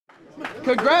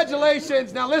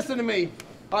congratulations. Now listen to me,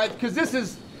 all right? Because this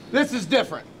is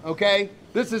different. Okay,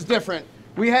 this is different.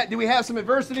 Do we have some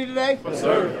adversity today? Yes,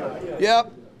 sir.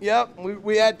 Yep.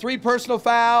 We had 3 personal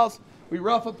fouls. We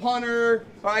rough a punter,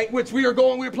 right? Which we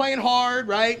were playing hard,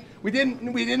 right? We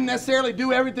didn't necessarily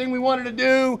do everything we wanted to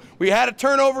do. We had a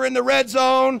turnover in the red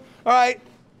zone, all right?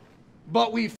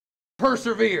 But we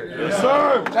persevered. Yes,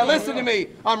 sir. Now listen to me.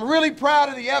 I'm really proud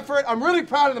of the effort. I'm really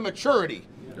proud of the maturity,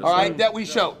 all right, that we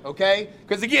showed, okay?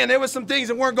 Because again, there was some things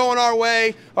that weren't going our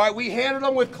way. All right, we handled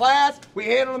them with class. We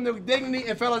handled them with dignity.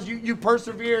 And fellas, you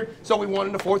persevered, so we won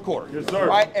in the 4th quarter. Yes, sir. All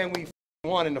right, and we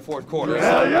won in the 4th quarter.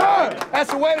 Yeah.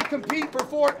 That's the way to compete for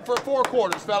four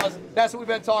quarters, fellas. That's what we've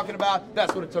been talking about.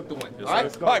 That's what it took to win. All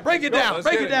right? All right, break it down.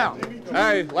 Break it down.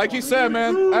 Hey, like you said,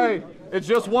 man, hey, it's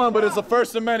just one, but it's the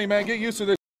first of many, man. Get used to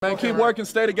this, man. Keep working,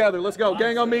 stay together. Let's go.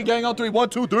 Gang on me, gang on 3. 1,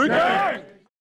 2, 3. Gang!